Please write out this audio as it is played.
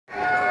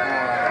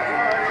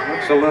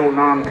a little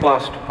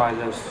nonplussed by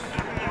this.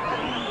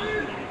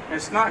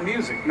 It's not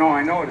music. No,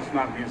 I know it's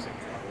not music.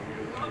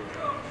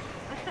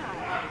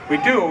 We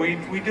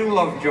do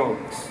love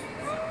jokes.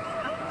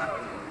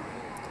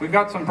 We've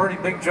got some pretty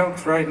big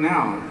jokes right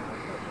now.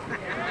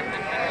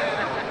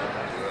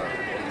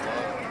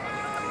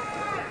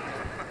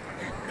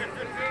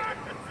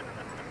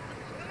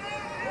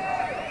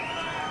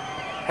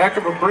 Heck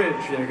of a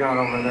bridge you got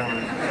over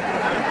there.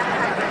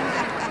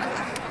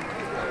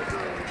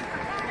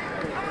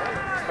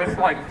 It's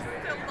like,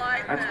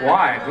 that's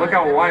wide. Look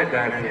how wide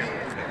that is.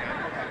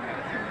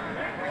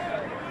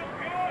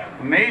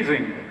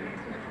 Amazing.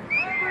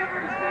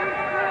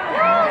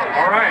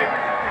 All right.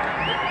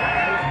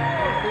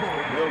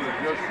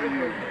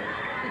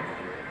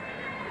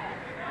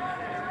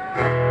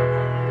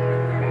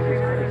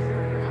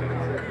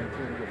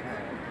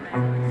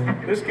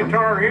 This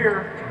guitar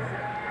here,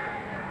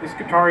 this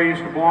guitar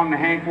used to belong to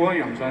Hank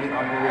Williams. I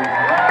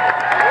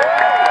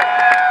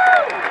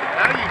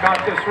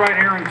got this right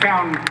here in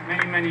town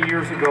many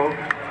years ago,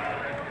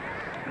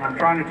 and I'm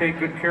trying to take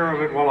good care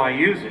of it while I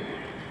use it.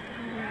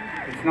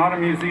 It's not a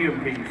museum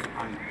piece.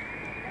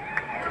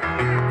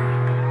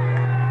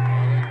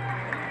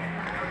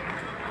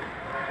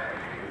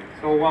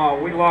 So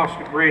we lost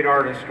a great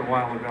artist a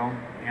while ago,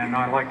 and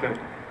I'd like to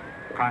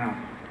kind of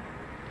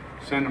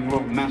send him a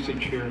little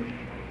message here,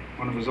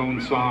 one of his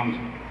own songs.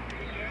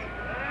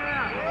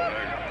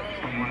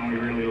 Someone we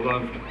really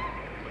loved,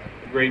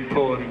 a great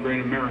poet, a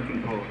great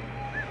American poet.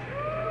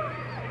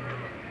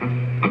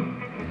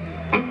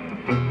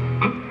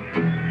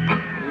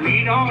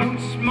 We don't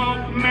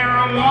smoke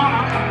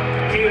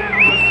marijuana in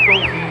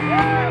Muskogee.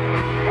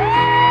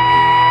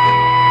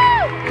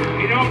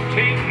 We don't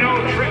take no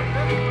trips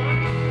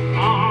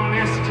on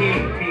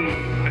STP.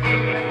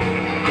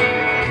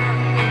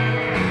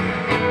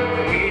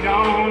 We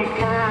don't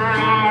burn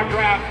our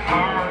draft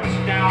cards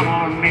down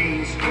on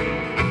Main Street.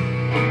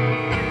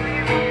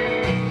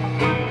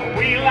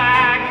 We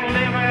like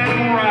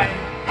living right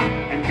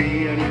and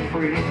being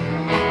free.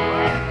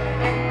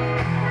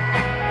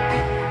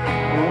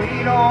 We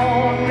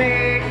don't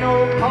make no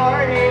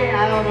party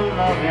out of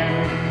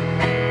loving.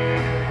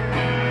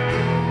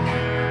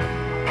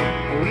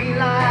 We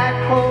like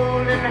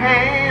holding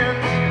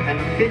hands and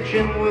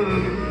pitching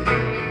wood.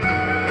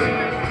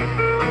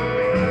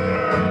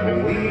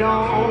 We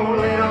don't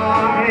let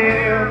our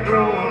hair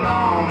grow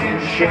long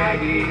and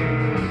shaggy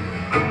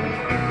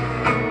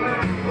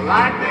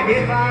like the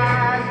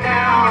hippies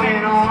down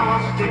in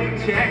Austin,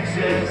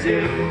 Texas do.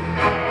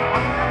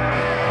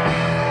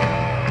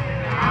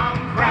 I'm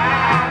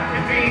proud to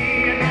be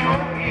an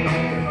Okie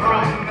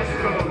from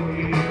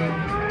Muskogee,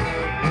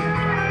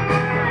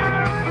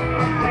 a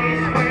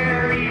place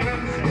where even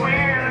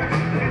squares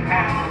can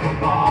have a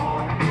ball.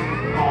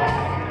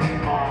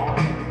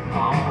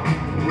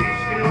 We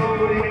still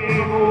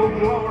wave old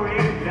glory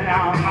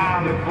down by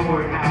the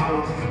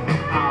courthouse.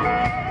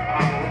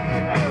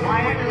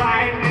 White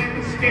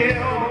lightning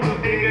still the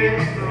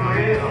biggest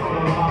thrill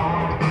of all.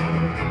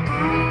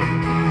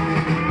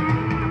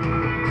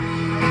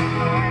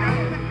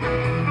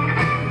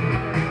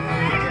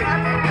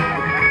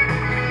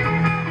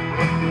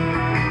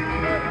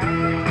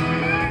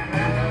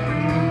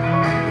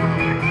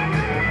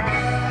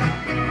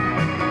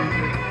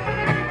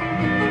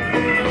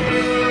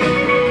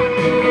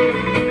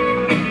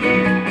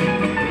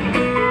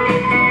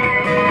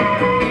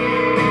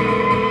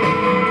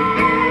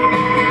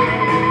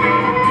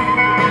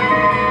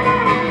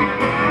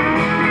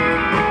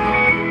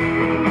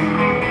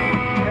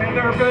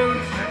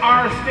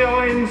 Still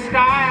in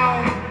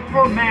style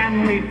for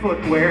manly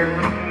footwear.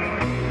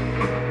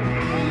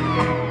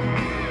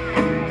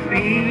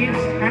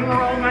 Thieves and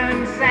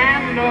Roman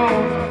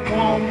sandals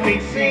won't be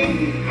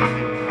seen,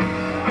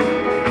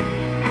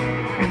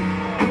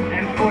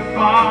 and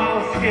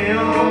football's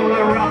still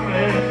the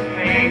roughest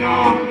thing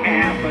on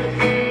campus.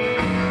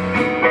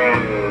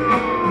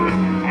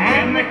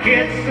 And the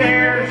kids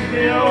there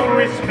still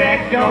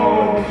respect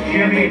old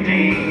Jimmy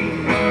Dean.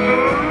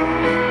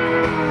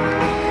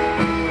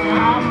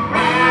 I'm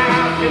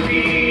proud to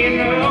be an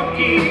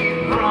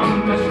Okie from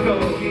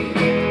Muskogee,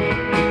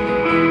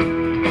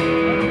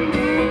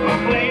 a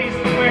place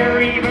where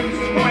even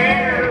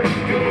squares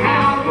can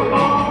have a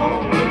ball.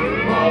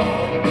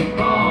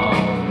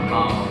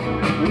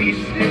 We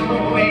still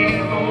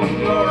wave old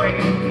glory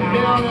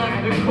down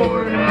at the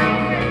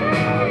courthouse.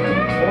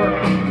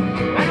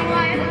 And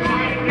white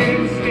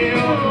lightning's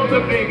still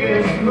the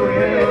biggest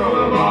thrill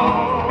of all.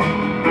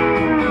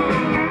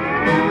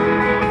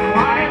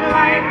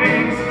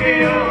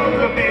 Still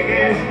the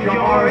biggest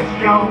George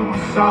Jones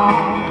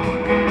song.